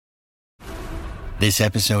This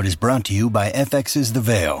episode is brought to you by FX's The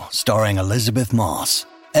Veil, starring Elizabeth Moss.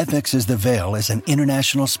 FX's The Veil is an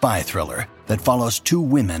international spy thriller that follows two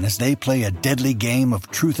women as they play a deadly game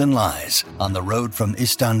of truth and lies on the road from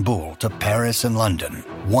Istanbul to Paris and London.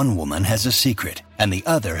 One woman has a secret, and the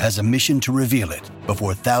other has a mission to reveal it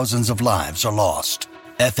before thousands of lives are lost.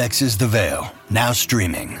 FX's The Veil, now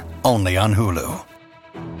streaming, only on Hulu.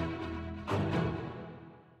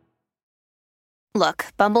 Look,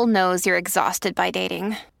 Bumble knows you're exhausted by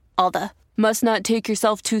dating. All the, must not take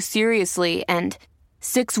yourself too seriously, and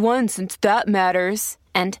 6'1" since that matters.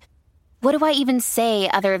 And what do I even say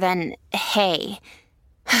other than, hey?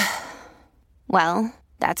 Well,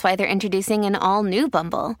 that's why they're introducing an all-new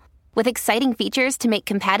Bumble, with exciting features to make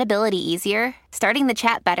compatibility easier, starting the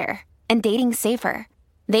chat better, and dating safer.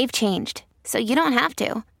 They've changed, so you don't have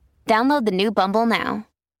to. Download the new Bumble now.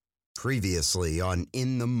 Previously on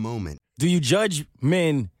In the Moment. Do you judge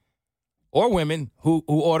men or women who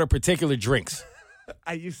order particular drinks?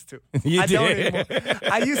 I used to. You I did? don't anymore.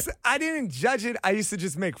 I didn't judge it. I used to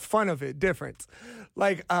just make fun of it. Difference.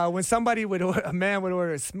 Like when somebody would order, a man would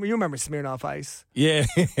order, you remember Smirnoff Ice? Yeah.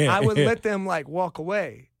 I would let them like walk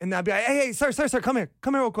away, and I'd be like, hey, sir, come here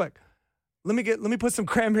real quick. Let me put some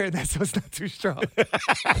cranberry in that so it's not too strong.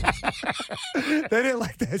 They didn't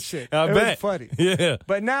like that shit. I it bet. was funny. Yeah.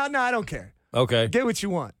 But now, I don't care. Okay. Get what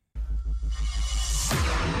you want.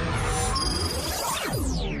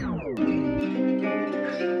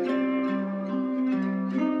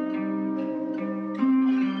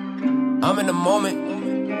 I'm in the moment.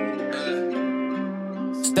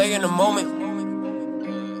 Stay in the moment.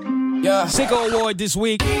 Yeah. Sicko Award this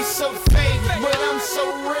week. He's so fake, but I'm so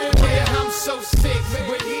real. Yeah, I'm so sick,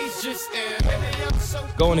 but he's just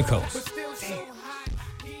Going to Coast.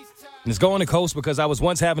 And it's going to Coast because I was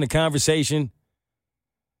once having a conversation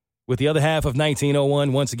with the other half of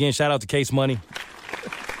 1901. Once again, shout out to Case Money.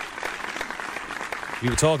 We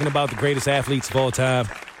were talking about the greatest athletes of all time.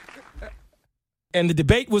 And the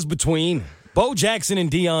debate was between Bo Jackson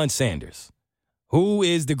and Deion Sanders. Who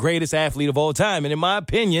is the greatest athlete of all time? And in my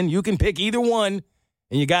opinion, you can pick either one,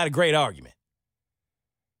 and you got a great argument.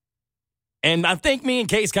 And I think me and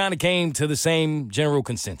Case kind of came to the same general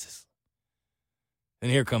consensus.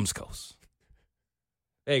 And here comes Coast.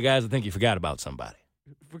 Hey, guys, I think you forgot about somebody.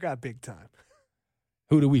 Forgot big time.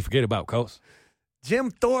 Who do we forget about, Coast?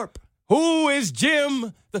 Jim Thorpe. Who is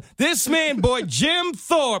Jim? This man brought Jim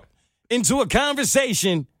Thorpe into a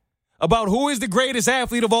conversation about who is the greatest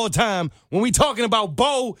athlete of all time when we talking about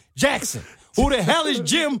Bo Jackson. Who the hell is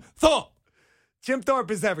Jim Thorpe? Jim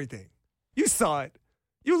Thorpe is everything. You saw it.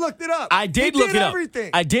 You looked it up. I did He look it up. Everything.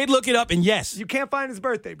 I did look it up, and yes. You can't find his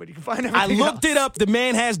birthday, but you can find I everything looked it up. The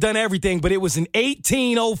man has done everything, but it was in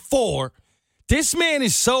 1804. This man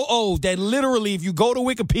is so old that literally, if you go to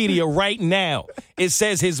Wikipedia right now, it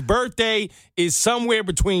says his birthday is somewhere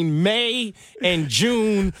between May and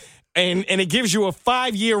June, and it gives you a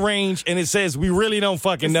 5-year range, and it says we really don't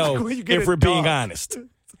fucking know if we're being honest.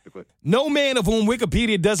 No man of whom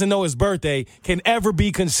Wikipedia doesn't know his birthday can ever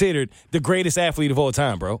be considered the greatest athlete of all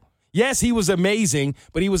time, bro. Yes, he was amazing,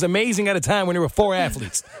 but he was amazing at a time when there were 4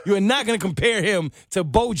 athletes. You are not going to compare him to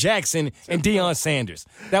Bo Jackson and Deion Sanders.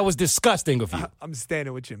 That was disgusting of you. I'm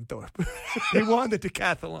standing with Jim Thorpe. He won the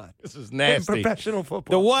decathlon. This is nasty. In professional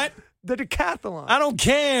football. The what? The decathlon. I don't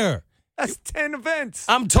care. That's 10 events.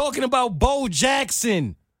 I'm talking about Bo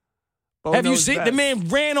Jackson. Bo Have you knows seen best. the man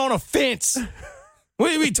ran on a fence?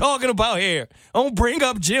 What are we talking about here? Don't bring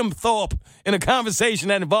up Jim Thorpe in a conversation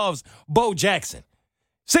that involves Bo Jackson.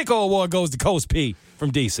 Sicko Award goes to Coast P from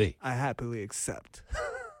D.C. I happily accept.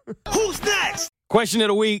 Who's next? Question of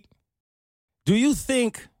the week. Do you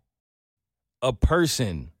think a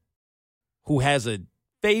person who has a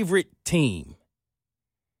favorite team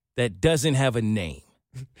that doesn't have a name?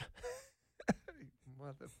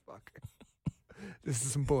 Motherfucker. This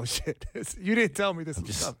is some bullshit. You didn't tell me this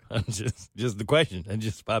was coming. Just the question that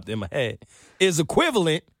just popped in my head is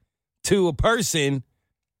equivalent to a person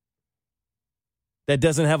that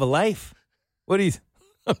doesn't have a life. What do you?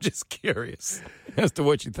 I'm just curious as to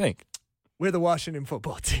what you think. We're the Washington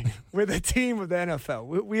football team. We're the team of the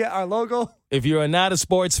NFL. We our logo. If you are not a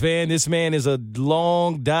sports fan, this man is a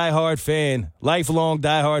lifelong diehard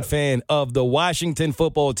fan of the Washington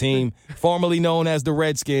football team, formerly known as the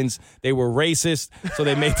Redskins. They were racist, so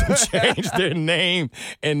they made them change their name,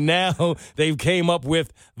 and now they've came up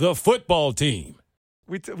with the football team.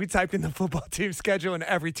 We typed in the football team schedule, and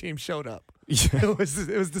every team showed up. It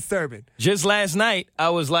was disturbing. Just last night, I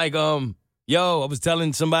was like, Yo, I was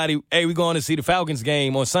telling somebody, hey, we going to see the Falcons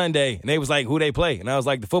game on Sunday. And they was like, who they play? And I was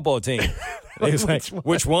like, the football team. They was like,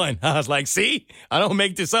 which one? I was like, see? I don't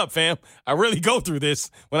make this up, fam. I really go through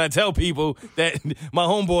this when I tell people that my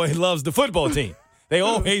homeboy loves the football team. They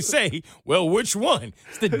always say, well, which one?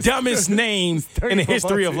 It's the dumbest name in the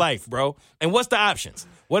history of life, bro. And what's the options?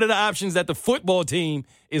 What are the options that the football team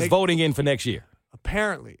is voting in for next year?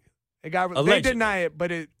 Apparently. They deny it,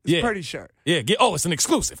 but it's pretty sure. Yeah. It's an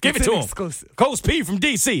exclusive. Give it to him. Exclusive. Coach P from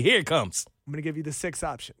D.C. Here it comes. I'm going to give you the 6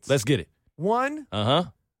 options. Let's get it. 1,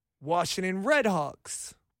 Washington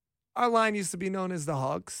Redhawks. Our line used to be known as the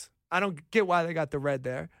Hawks. I don't get why they got the red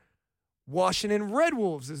there. Washington Red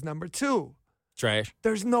Wolves is number 2. Trash.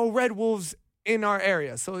 There's no Red Wolves in our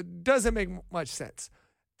area, so it doesn't make much sense.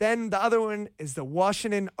 Then the other one is the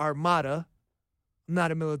Washington Armada. I'm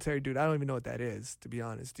not a military dude. I don't even know what that is, to be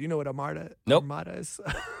honest. Do you know what Armada is?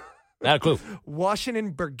 Not a clue.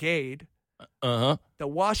 Washington Brigade. The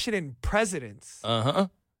Washington Presidents. And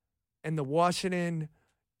the Washington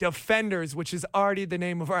Defenders, which is already the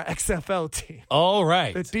name of our XFL team. All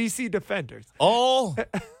right. The DC Defenders. All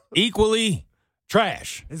equally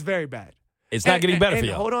trash. It's very bad. It's not getting better for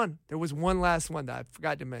you. Hold on. There was one last one that I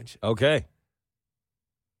forgot to mention. Okay.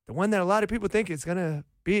 The one that a lot of people think is going to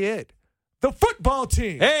be it. The football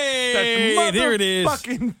team. Hey, there it is.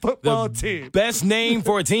 Fucking football team. Best name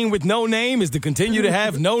for a team with no name is to continue to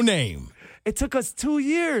have no name. It took us 2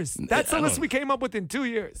 years. That's the list we came up with in 2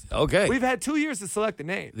 years. Okay. We've had 2 years to select a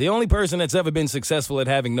name. The only person that's ever been successful at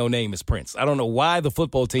having no name is Prince. I don't know why the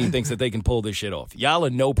football team thinks that they can pull this shit off. Y'all are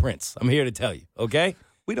no Prince. I'm here to tell you, okay?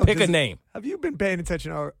 Pick a name. Have you been paying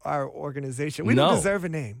attention to our organization? We don't deserve a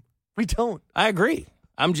name. We don't. I agree.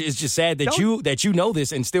 It's just sad that you know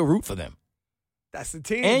this and still root for them. That's the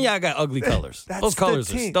team. And y'all got ugly colors. Those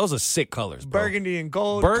colors those are sick colors, bro. Burgundy and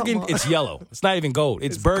gold. It's yellow. It's not even gold.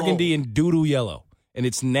 It's burgundy gold and doo-doo yellow. And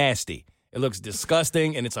it's nasty. It looks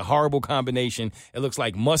disgusting, and it's a horrible combination. It looks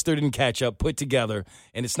like mustard and ketchup put together,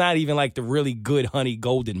 and it's not even like the really good honey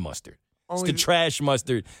golden mustard. It's the trash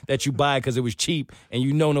mustard that you buy because it was cheap, and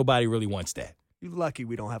you know nobody really wants that. You're lucky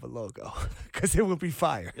we don't have a logo because it would be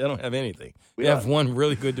fire. I don't have anything. We have one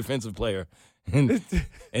really good defensive player, and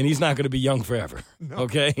he's not going to be young forever,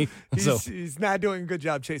 okay? He's not doing a good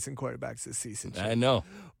job chasing quarterbacks this season. I know.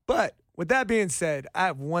 But with that being said, I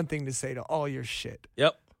have one thing to say to all your shit.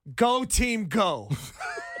 Yep. Go, team, go.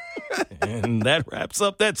 And that wraps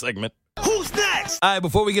up that segment. Who's next? All right,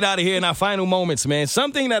 before we get out of here in our final moments, man,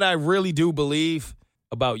 something that I really do believe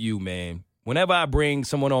about you, man. Whenever I bring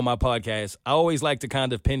someone on my podcast, I always like to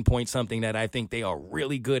kind of pinpoint something that I think they are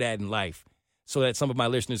really good at in life so that some of my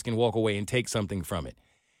listeners can walk away and take something from it.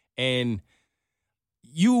 And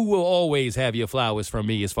you will always have your flowers from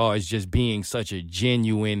me as far as just being such a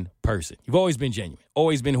genuine person. You've always been genuine,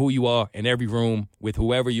 always been who you are in every room with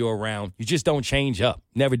whoever you're around. You just don't change up.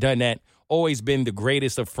 Never done that. Always been the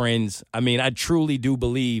greatest of friends. I mean, I truly do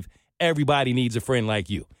believe everybody needs a friend like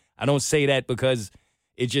you. I don't say that because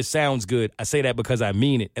it just sounds good. I say that because I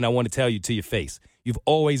mean it, and I want to tell you to your face. You've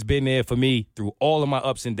always been there for me through all of my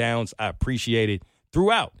ups and downs. I appreciate it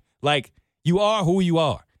throughout. Like, you are who you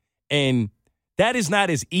are. And that is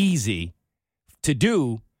not as easy to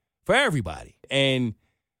do for everybody. And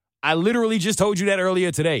I literally just told you that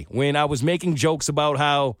earlier today when I was making jokes about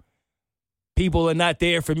how people are not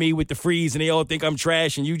there for me with the freeze and they all think I'm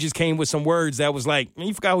trash, and you just came with some words that was like, man,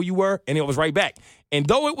 you forgot who you were, and it was right back. And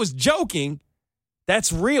though it was joking,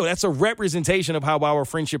 that's real. That's a representation of how our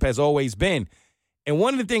friendship has always been. And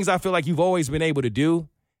one of the things I feel like you've always been able to do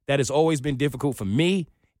that has always been difficult for me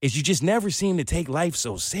is you just never seem to take life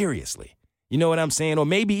so seriously. You know what I'm saying? Or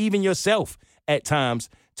maybe even yourself at times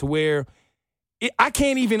to where I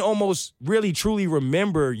can't even almost really truly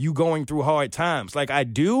remember you going through hard times. Like, I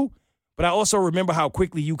do, but I also remember how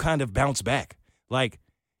quickly you kind of bounce back. Like,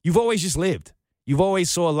 you've always just lived. You've always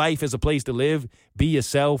saw life as a place to live, be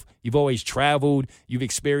yourself. You've always traveled. You've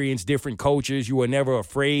experienced different cultures. You were never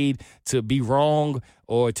afraid to be wrong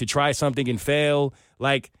or to try something and fail.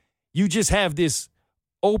 Like, you just have this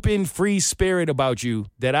open, free spirit about you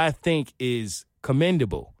that I think is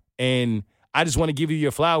commendable. And I just want to give you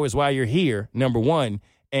your flowers while you're here, number one,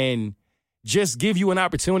 and just give you an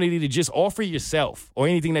opportunity to just offer yourself or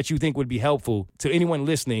anything that you think would be helpful to anyone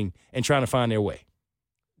listening and trying to find their way.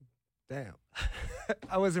 Damn.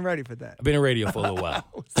 I wasn't ready for that. I've been in radio for a little while.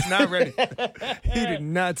 I was not ready. He did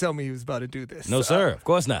not tell me he was about to do this. No, sir. Of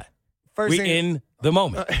course not. We're in the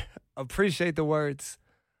moment. Appreciate the words.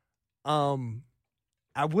 I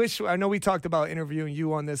know we talked about interviewing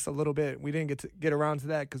you on this a little bit. We didn't get around to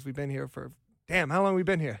that because we've been here for, how long have we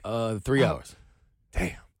been here? 3 hours.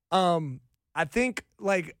 Damn. I think,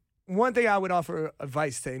 like, one thing I would offer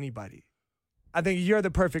advice to anybody. I think you're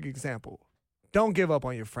the perfect example. Don't give up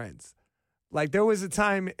on your friends. Like, there was a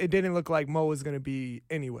time it didn't look like Mo was going to be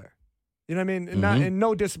anywhere. You know what I mean? Not in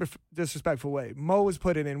no disrespectful way. Mo was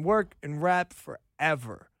putting in work and rap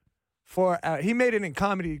forever. He made it in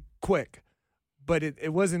comedy quick, but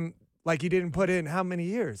it wasn't like he didn't put in how many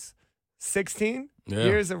years? 16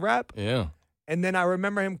 years of rap? Yeah. And then I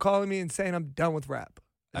remember him calling me and saying, I'm done with rap.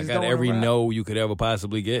 I got every no you could ever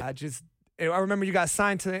possibly get. I remember you got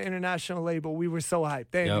signed to the international label. We were so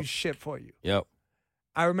hyped. They didn't do shit for you. Yep.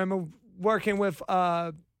 I remember working with Murder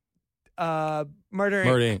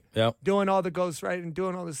Inc. Yep. Doing all the ghostwriting,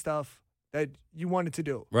 doing all the stuff that you wanted to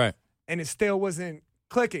do. Right. And it still wasn't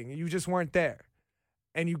clicking. You just weren't there.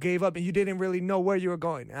 And you gave up and you didn't really know where you were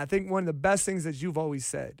going. And I think one of the best things that you've always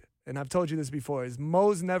said, and I've told you this before, is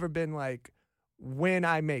Mo's never been like, when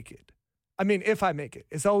I make it. I mean, if I make it.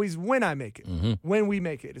 It's always when I make it. When we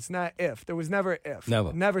make it. It's not if. There was never if.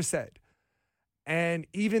 Never said. And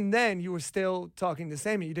even then, you were still talking the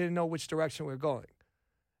same. You didn't know which direction we were going.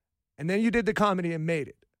 And then you did the comedy and made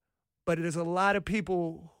it. But there's a lot of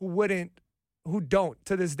people who don't,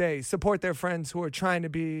 to this day, support their friends who are trying to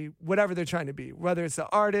be whatever they're trying to be. Whether it's an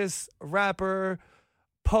artist, a rapper,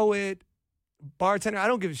 poet, bartender. I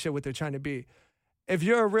don't give a shit what they're trying to be. If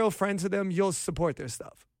you're a real friend to them, you'll support their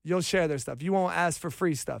stuff. You'll share their stuff. You won't ask for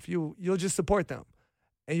free stuff. You'll just support them.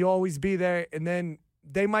 And you'll always be there. And then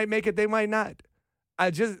they might make it, they might not.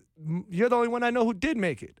 You're the only one I know who did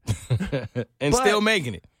make it. And still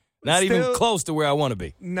making it. Not even close to where I want to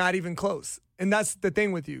be. Not even close. And that's the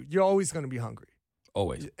thing with you. You're always going to be hungry.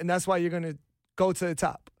 Always. And that's why you're going to go to the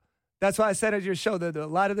top. That's why I said at your show that a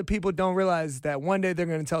lot of the people don't realize that one day they're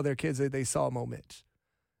going to tell their kids that they saw Mo Mitch.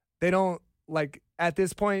 They don't, like, at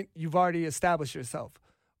this point, you've already established yourself.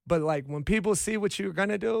 But, like, when people see what you're going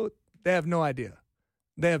to do, they have no idea.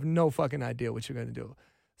 They have no fucking idea what you're going to do.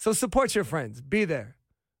 So support your friends. Be there.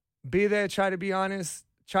 Be there. Try to be honest.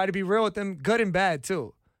 Try to be real with them, good and bad,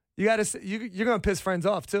 too. You're going to piss friends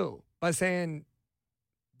off, too, by saying,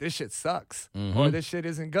 this shit sucks or this shit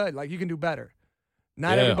isn't good. Like, you can do better.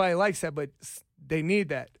 Not everybody likes that, but they need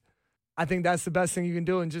that. I think that's the best thing you can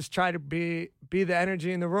do, and just try to be the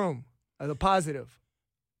energy in the room, the positive.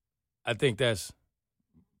 I think that's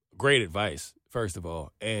great advice, first of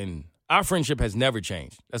all. And our friendship has never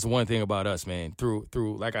changed. That's the one thing about us, man. Through,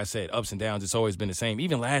 like I said, ups and downs, it's always been the same.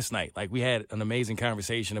 Even last night, like, we had an amazing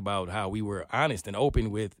conversation about how we were honest and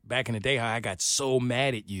open with, back in the day, how I got so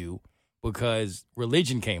mad at you because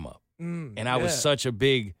religion came up. And I was such a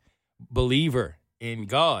big believer in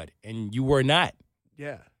God, and you were not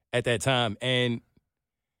at that time. And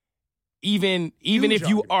even if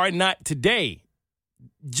you are not today,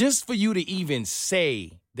 just for you to even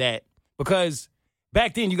say that, because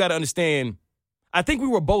back then, you got to understand, I think we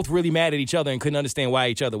were both really mad at each other and couldn't understand why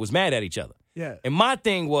each other was mad at each other. Yeah. And my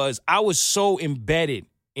thing was, I was so embedded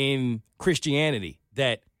in Christianity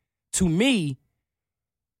that, to me,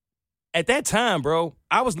 at that time, bro,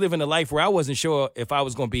 I was living a life where I wasn't sure if I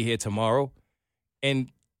was going to be here tomorrow.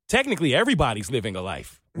 And technically, everybody's living a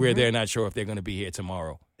life where they're not sure if they're going to be here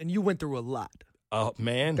tomorrow. And you went through a lot. Oh,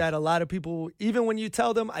 man. That a lot of people, even when you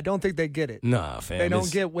tell them, I don't think they get it. Nah, fam. They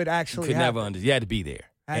don't get what actually happened. You had to be there.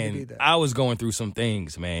 I was going through some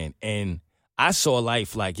things, man. And I saw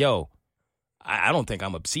life like, yo, I don't think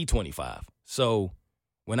I'm a C25. So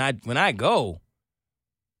when I go,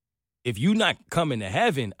 if you're not coming to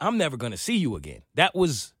heaven, I'm never going to see you again. That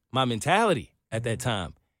was my mentality at that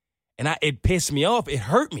time. And it pissed me off. It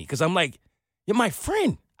hurt me because I'm like, you're my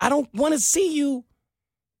friend. I don't want to see you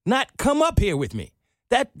not come up here with me.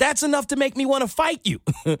 That's enough to make me want to fight you.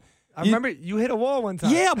 I remember you hit a wall one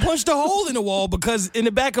time. Yeah, I punched a hole in the wall because in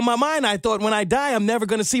the back of my mind, I thought when I die, I'm never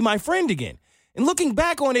going to see my friend again. And looking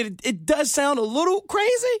back on it, it does sound a little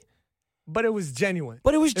crazy. But it was genuine.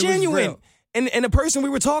 It was genuine. And the person we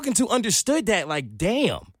were talking to understood that, like,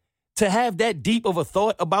 damn, to have that deep of a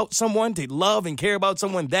thought about someone, to love and care about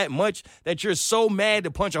someone that much that you're so mad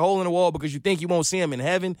to punch a hole in the wall because you think you won't see him in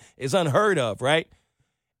heaven is unheard of, right?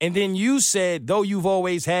 And then you said, though you've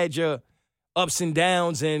always had your ups and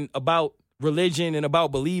downs and about religion and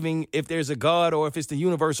about believing if there's a God or if it's the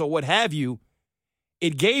universe or what have you,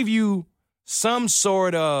 it gave you some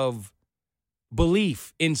sort of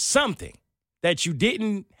belief in something that you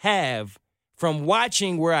didn't have from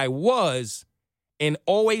watching where I was and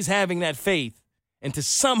always having that faith and to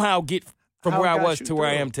somehow get from where I was to where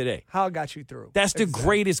I am today. How it got you through. That's the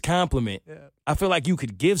greatest compliment I feel like you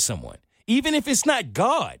could give someone. Even if it's not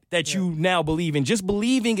God that you now believe in, just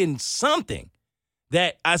believing in something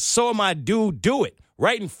that I saw my dude do it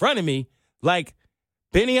right in front of me, like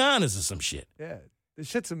Benny Hannes or some shit. Yeah. This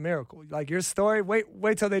shit's a miracle. Like your story,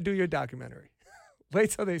 wait till they do your documentary.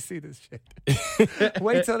 Wait till they see this shit.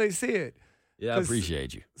 Wait till they see it. Yeah, I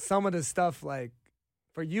appreciate you. Some of the stuff, like,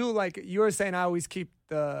 for you, like you were saying, I always keep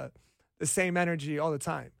the same energy all the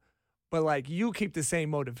time. But, like, you keep the same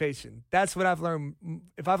motivation. That's what I've learned.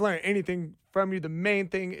 If I've learned anything from you, the main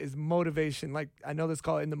thing is motivation. Like, I know this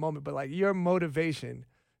called in the moment, but, like, your motivation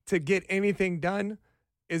to get anything done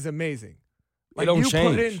is amazing. Like, It don't you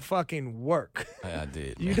change. put in fucking work. I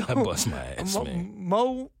did, You man. I don't- bust my ass, man.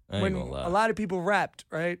 Mo, I ain't when gonna lie. a lot of people rapped,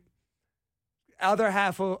 right? Other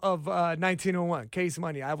half of 1901, Case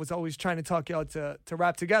Money. I was always trying to talk y'all to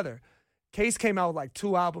rap together. Case came out with like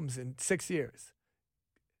 2 albums in 6 years.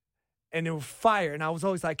 And it was fire. And I was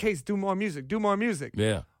always like, Case, do more music, do more music.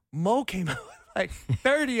 Yeah. Mo came out with like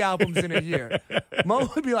 30 albums in a year. Mo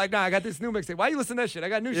would be like, nah, I got this new mixtape. Why you listen to that shit? I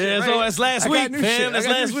got new shit. Yeah, right? so that's last I got week, new shit. man. I That's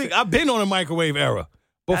got new last week. shit. I've been on the microwave era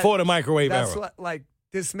before the microwave That's era. what, like,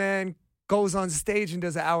 this man goes on stage and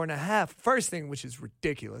does an hour and a half. First thing, which is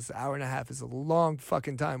ridiculous. An hour and a half is a long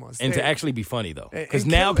fucking time on stage. And to actually be funny, though. And Because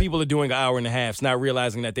kill now it. people are doing an hour and a half, not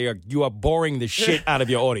realizing that you are boring the shit out of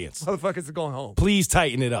your audience. Motherfuckers are going home. Please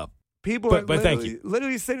tighten it up. People But- are but thank you.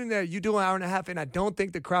 literally sitting there. You do an hour and a half, and I don't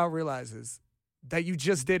think the crowd realizes that you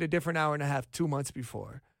just did a different hour and a half 2 months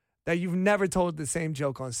before. That you've never told the same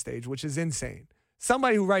joke on stage, which is insane.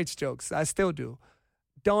 Somebody who writes jokes, I still do,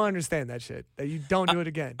 don't understand that shit. That you don't do it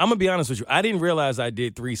again. I'm going to be honest with you. I didn't realize I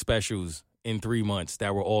did 3 specials in 3 months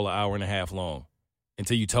that were all an hour and a half long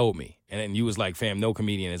until you told me. And then you was like, fam, no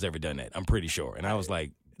comedian has ever done that. I'm pretty sure. And I was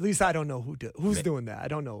like, At least I don't know who's doing that. I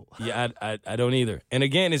don't know. yeah, I don't either. And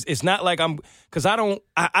again, it's not like because I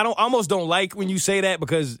almost don't like when you say that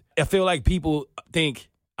because I feel like people think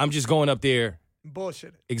I'm just going up there.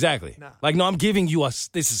 Bullshit. Exactly. Nah. Like, no, I'm giving you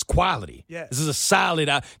this is quality. Yeah. This is a solid,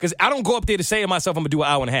 because I don't go up there to say to myself, I'm going to do an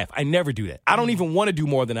hour and a half. I never do that. I don't even want to do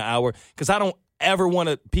more than an hour because I don't ever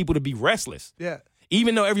want people to be restless. Yeah.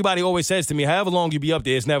 Even though everybody always says to me, however long you be up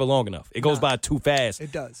there, it's never long enough. It goes by too fast.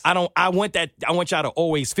 It does. I want y'all to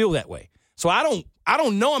always feel that way. So I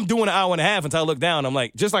don't know I'm doing an hour and a half until I look down. I'm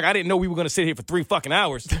like, just like I didn't know we were going to sit here for 3 fucking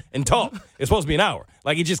hours and talk. It's supposed to be an hour.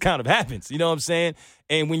 Like, it just kind of happens. You know what I'm saying?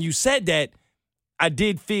 And when you said that, I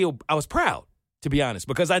did feel I was proud, to be honest,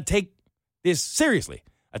 because I take this seriously.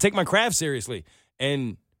 I take my craft seriously.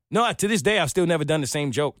 And no, to this day, I've still never done the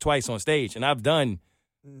same joke twice on stage. And I've done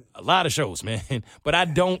a lot of shows, man. But I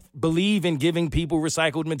don't believe in giving people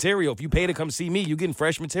recycled material. If you pay to come see me, you're getting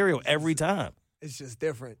fresh material every time. It's just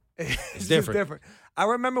different. It's just different. different. I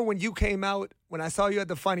remember when you came out, when I saw you at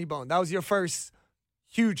the Funny Bone. That was your first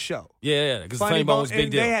huge show. Yeah, because Funny Bone was a big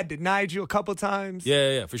and deal. They had denied you a couple times.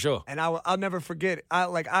 Yeah, for sure. And I'll never forget it. I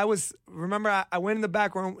went in the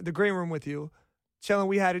back room, the green room with you, chilling.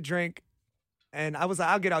 We had a drink, and I was like,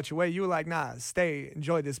 I'll get out your way. You were like, nah, stay,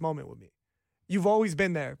 enjoy this moment with me. You've always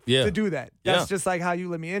been there to do that. That's just like how you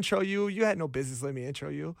let me intro you. You had no business letting me intro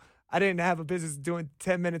you. I didn't have a business doing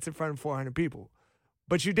 10 minutes in front of 400 people.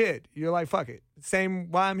 But you did. You're like, fuck it. Same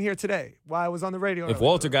why I'm here today, why I was on the radio. If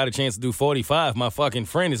Walter got a chance to do 45, my fucking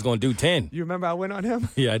friend is going to do 10. You remember I went on him?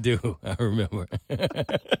 Yeah, I do. I remember.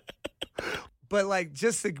 But, like,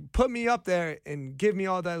 just to put me up there and give me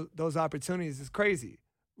all those opportunities is crazy.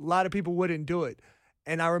 A lot of people wouldn't do it.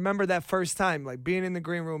 And I remember that first time, like, being in the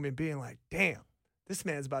green room and being like, damn, this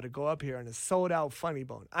man's about to go up here on a sold-out Funny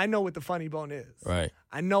Bone. I know what the Funny Bone is. Right.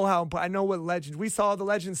 I know what legends. We saw the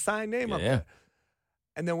Legends sign name up there.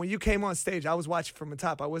 And then when you came on stage, I was watching from the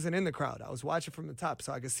top. I wasn't in the crowd. I was watching from the top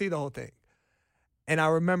so I could see the whole thing. And I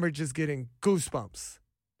remember just getting goosebumps,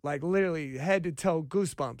 like literally head to toe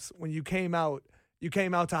goosebumps when you came out. You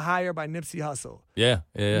came out to Higher by Nipsey Hussle. Yeah.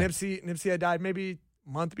 Nipsey had died maybe a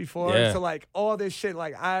month before. Yeah. So like all this shit,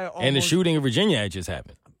 like And the shooting in Virginia had just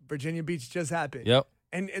happened. Virginia Beach just happened. Yep.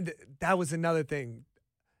 And that was another thing.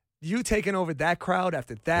 You taking over that crowd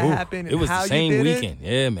after that Ooh, happened. And it was how the same you did weekend.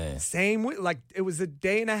 Yeah, man. Like it was a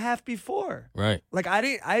day and a half before. Right. Like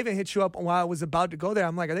I even hit you up while I was about to go there.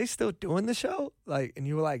 I'm like, are they still doing the show? Like, and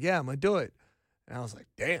you were like, yeah, I'm gonna do it. And I was like,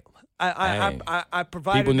 damn. I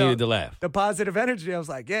provided People needed to laugh. the positive energy. I was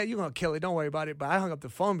like, yeah, you're gonna kill it. Don't worry about it. But I hung up the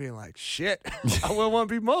phone being like, shit, I wouldn't want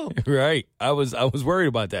to be Mo. Right. I was worried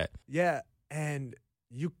about that. Yeah. And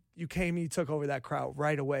you came and you took over that crowd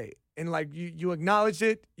right away. And like you acknowledged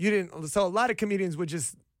it. You didn't. So a lot of comedians would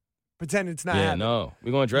just pretend it's not happening. No,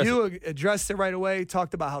 we're gonna address it. You addressed it right away.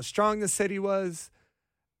 Talked about how strong the city was,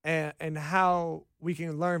 and how we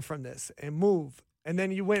can learn from this and move. And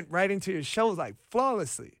then you went right into your shows like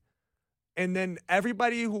flawlessly. And then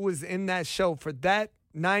everybody who was in that show for that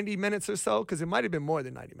 90 minutes or so, because it might have been more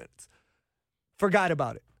than 90 minutes, forgot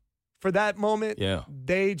about it. for that moment. Yeah.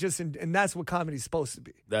 They just, and that's what comedy's supposed to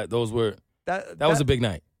be. That was a big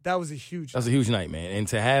night. That was a huge That was a huge night, man. And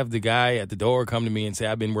to have the guy at the door come to me and say,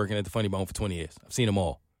 I've been working at the Funny Bone for 20 years. I've seen them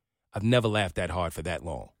all. I've never laughed that hard for that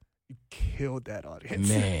long. You killed that audience.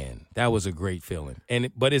 Man, that was a great feeling.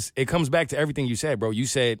 But it comes back to everything you said, bro. You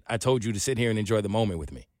said, I told you to sit here and enjoy the moment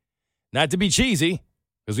with me. Not to be cheesy,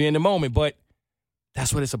 because we're in the moment, but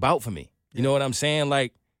that's what it's about for me. You know what I'm saying?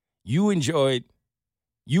 Like, you were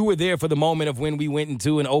there for the moment of when we went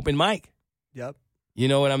into an open mic. Yep. You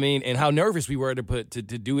know what I mean? And how nervous we were to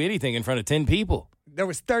do anything in front of 10 people. There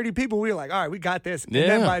was 30 people. We were like, all right, we got this. And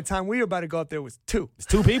then by the time we were about to go up there, it was 2. It's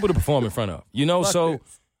 2 people to perform in front of. You know, so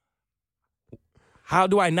this. How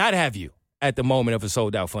do I not have you at the moment of a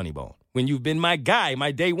sold-out Funny Bone? When you've been my guy,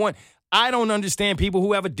 my day one. I don't understand people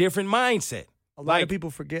who have a different mindset. A lot of people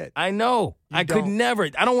forget. I know. I could never.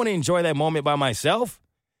 I don't want to enjoy that moment by myself.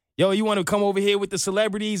 Yo, you want to come over here with the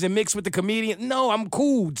celebrities and mix with the comedian? No, I'm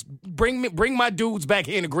cool. Bring my dudes back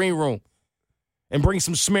here in the green room and bring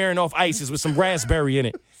some Smirnoff Ices with some raspberry in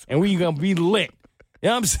it, and we going to be lit. You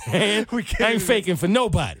know what I'm saying? I ain't faking for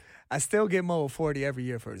nobody. I still get Mo a 40 every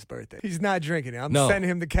year for his birthday. He's not drinking it. I'm sending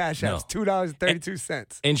him the cash apps,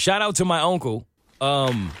 $2.32. And shout out to my uncle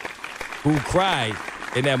who cried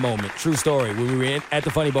in that moment. True story. When we were at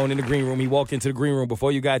the Funny Bone in the green room, he walked into the green room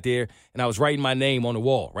before you got there, and I was writing my name on the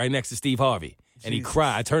wall right next to Steve Harvey. And he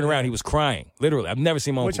cried. I turned around. He was crying. Literally. I've never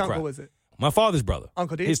seen my uncle cry. Which uncle was it? My father's brother.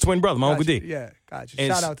 Uncle D? His twin brother, my Uncle D. Yeah, gotcha.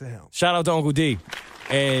 And shout out to him. Shout out to Uncle D.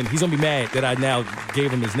 And he's going to be mad that I now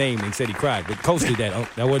gave him his name and said he cried. But Coach did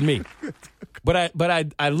that. That wasn't me. But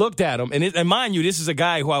I looked at him, and mind you, this is a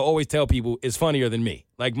guy who I always tell people is funnier than me.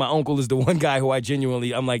 Like, my uncle is the one guy who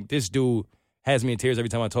I'm like, this dude has me in tears every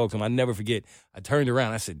time I talk to him. I never forget. I turned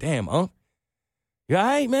around. I said, damn, Unc, you all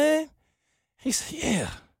right, man? He said, yeah.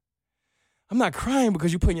 I'm not crying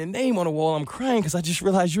because you're putting your name on the wall. I'm crying because I just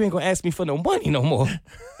realized you ain't going to ask me for no money no more.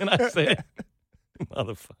 And I said,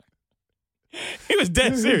 motherfucker. He was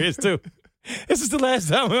dead serious, too. This is the last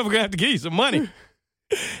time I'm ever going to have to give you some money.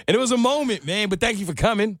 And it was a moment, man, but thank you for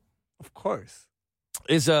coming. Of course.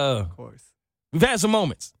 Of course. We've had some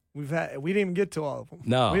moments. We didn't even get to all of them.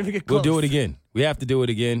 No. We didn't even get close. We'll do it again. We have to do it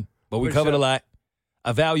again. But we covered a lot.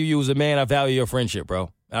 I value you as a man. I value your friendship,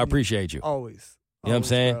 bro. I appreciate you. Always. You know what I'm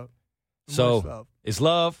saying? Bro. So, love. It's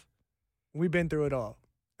love. We've been through it all.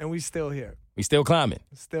 And we still here. We still climbing.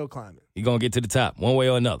 Still climbing. You're going to get to the top one way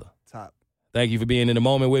or another. Top. Thank you for being in the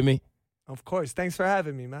moment with me. Of course. Thanks for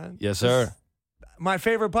having me, man. Yes, sir. My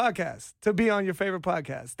favorite podcast. To be on your favorite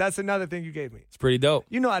podcast. That's another thing you gave me. It's pretty dope.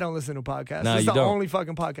 You know I don't listen to podcasts. Nah, this is you the don't. only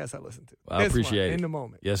fucking podcast I listen to. I appreciate it. In the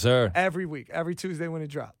moment. Yes, sir. Every week. Every Tuesday when it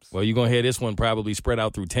drops. Well, you're going to hear this one probably spread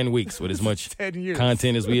out through 10 weeks with as much 10 years.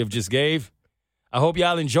 content as we have just gave. I hope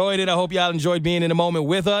y'all enjoyed it. I hope y'all enjoyed being in the moment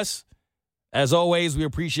with us. As always, we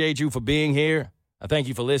appreciate you for being here. I thank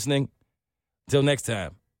you for listening. Until next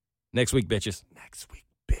time. Next week, bitches. Next week,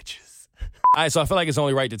 bitches. All right, so I feel like it's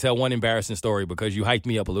only right to tell one embarrassing story because you hyped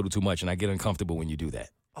me up a little too much, and I get uncomfortable when you do that.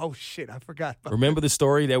 Oh, shit. I forgot about Remember the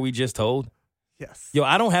story that we just told? Yes. Yo,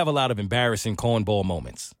 I don't have a lot of embarrassing cornball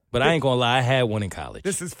moments, but I ain't going to lie. I had one in college.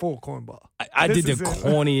 This is full cornball. I did the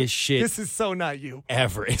corniest shit This is so not you.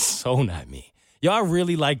 ever. It's so not me. Yo, I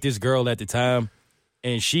really liked this girl at the time,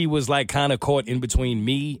 and she was like kind of caught in between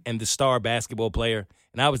me and the star basketball player,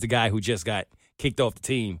 and I was the guy who just got kicked off the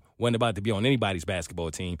team, wasn't about to be on anybody's basketball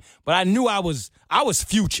team. But I knew I was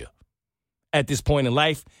Future at this point in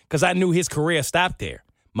life because I knew his career stopped there.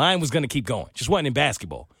 Mine was going to keep going. Just wasn't in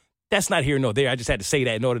basketball. That's not here nor there. I just had to say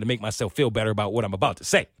that in order to make myself feel better about what I'm about to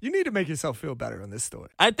say. You need to make yourself feel better on this story.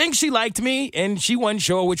 I think she liked me, and she wasn't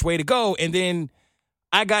sure which way to go. And then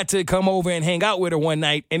I got to come over and hang out with her one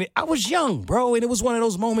night, and I was young, bro, and it was one of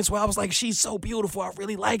those moments where I was like, she's so beautiful. I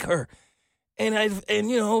really like her. And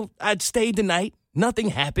I'd stayed the night. Nothing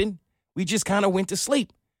happened. We just kind of went to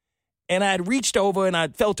sleep. And I had reached over, and I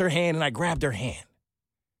felt her hand, and I grabbed her hand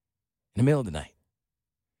in the middle of the night.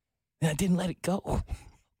 And I didn't let it go.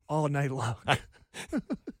 All night long.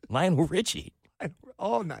 Lionel Richie.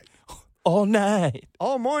 All night. All night.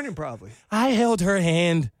 All morning, probably. I held her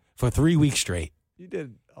hand for 3 weeks straight. You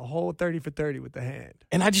did a whole 30 for 30 with the hand.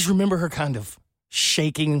 And I just remember her kind of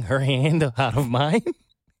shaking her hand out of mine.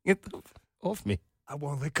 Get the off me. I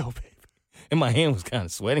won't let go, baby. And my hand was kind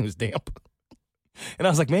of sweating. It was damp. And I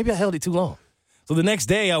was like, maybe I held it too long. So the next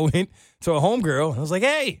day I went to a homegirl. I was like,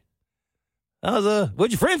 hey,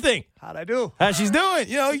 what'd your friend think? How'd I do? How she's doing?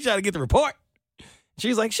 You know, you try to get the report.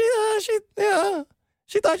 She's like, she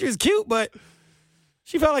thought she was cute, but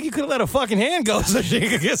She felt like you could have let her fucking hand go so she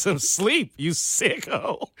could get some sleep, you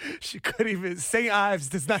sicko. She couldn't even. St. Ives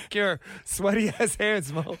does not cure sweaty ass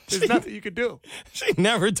hands, Mo. There's nothing you could do. She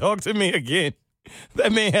never talked to me again.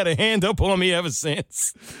 That man had a hand up on me ever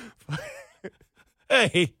since.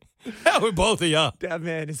 Hey, how are both of y'all? That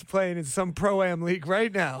man is playing in some Pro-Am league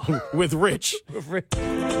right now. With Rich. With Rich.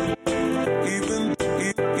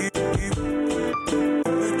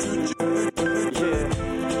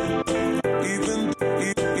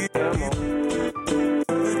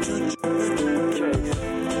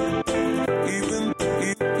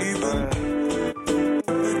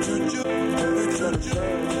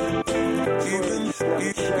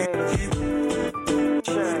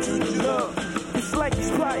 It's like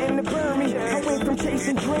he's plotting to burn me. I went from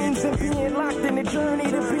chasing dreams and being locked in the journey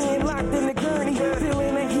to being locked in the gurney.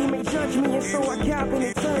 Feeling like he may judge me, and so I cop an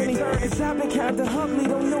attorney. Cause I've been kinda ugly,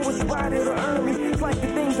 don't know what spot it'll earn me. It's like the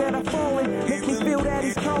things that are falling make me feel that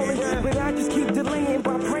he's calling. But I just keep delaying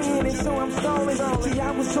by praying, and so I'm stalling. See,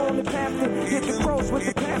 I was on the path to hit the cross with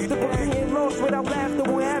the pastor, but being lost without laughter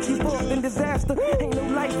will have you lost in disaster. Ain't no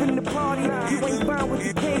life in the party, you ain't fine with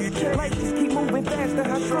the cake. Life just keep moving faster,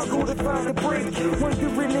 I struggle to find a break.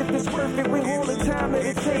 Wondering if it's worth it with all the time that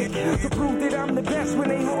it takes to prove that I'm the best when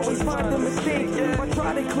they always find a mistake. I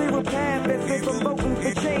try to clear a path as if I'm voting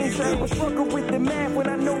for change. I struggle with the math when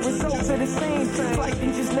I know results are the same. Life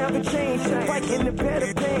can just never change, fighting the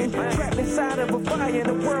better pain. Trapped inside of a fire in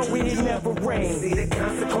a world where it never rains. See the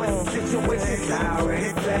consequences, situations I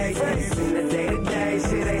already face. Seen the day-to-day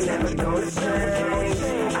shit ain't never gonna change.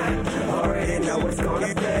 I already know what's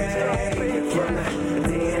gonna play. From the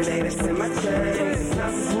DNA that's in my chains. Now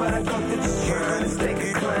this is what I go through, just trying to stake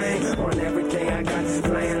a claim on everything I got, just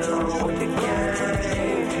playing along with the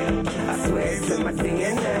game. I swear it's in my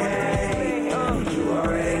DNA. You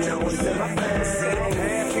already know what's in my veins.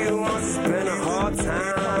 If you want to spend a hard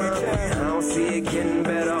time, I don't see it getting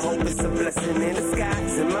better. Hope it's a blessing in the sky.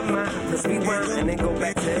 It's in my mind. Let's rewind and then go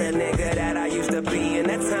back to the nigga that I used to be in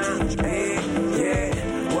that time.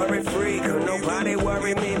 Yeah, worry free, could nobody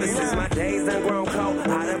worry me. But since my days done grown cold,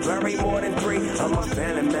 I done buried more than 3 of my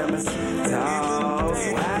family members. Dog,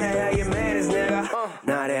 so how the hell you manage, nigga?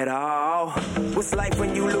 Not at all. What's life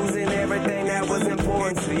when you losing everything that was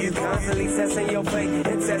important to you? Constantly testing your faith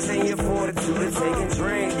and testing your fortitude. And taking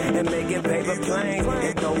drink and making paper planes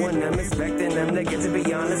and throwing them, expecting them to get to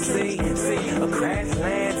be on the sea. See, a crash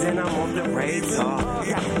lands and I'm off the radar.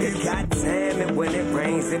 God damn it, when it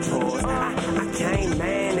rains it pours. I can't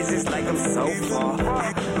manage, it's like I'm so far.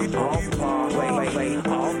 Off par, wait,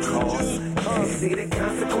 off course. See the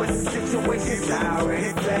consequences, situations I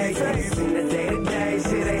already face. Seen the day-to-day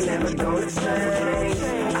shit ain't never gonna change.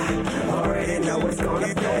 I already know what's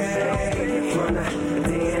gonna play. From the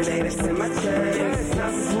DNA that's in my chains. Now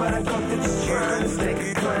this is what I go through, just trying to stake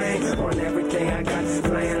a claim on everything I got, just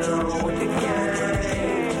playing along with the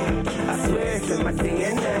game. I swear it's in my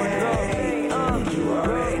DNA. You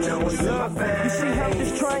already know what's in my veins. You see, I'm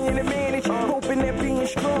just trying to manage, hoping that being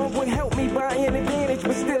strong would help me by an advantage,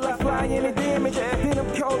 but still I fly in the damage. Then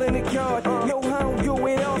I'm calling the guard. No, I don't do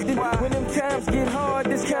it often. When them times get hard,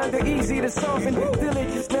 it's kinda easy to soften. Still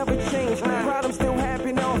it just never changed. Problems still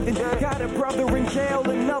happen often. Got a brother in jail,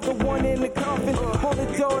 another one in the coffin. All the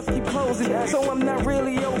doors keep closing, so I'm not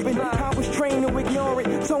really open. I was trained to ignore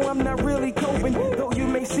it, so I'm not really coping. Though you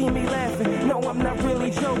may see me laughing, no, I'm not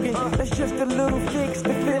really joking. That's just a little fix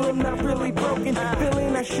to feel I'm not really broken.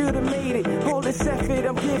 Feeling I should have made it. All this effort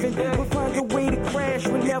I'm giving, but find a way to crash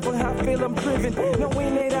whenever I feel I'm driven.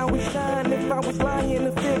 Knowing that I would shine if I was lying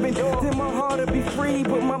or fibbing. Then my heart would be free,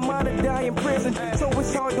 but my mind would die in prison. So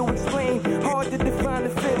it's hard to explain, hard to define the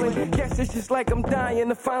feeling. Guess it's just like I'm dying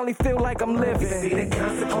to finally feel like I'm living. See the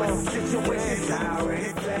consequences, situations I already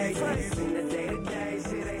face. Seen the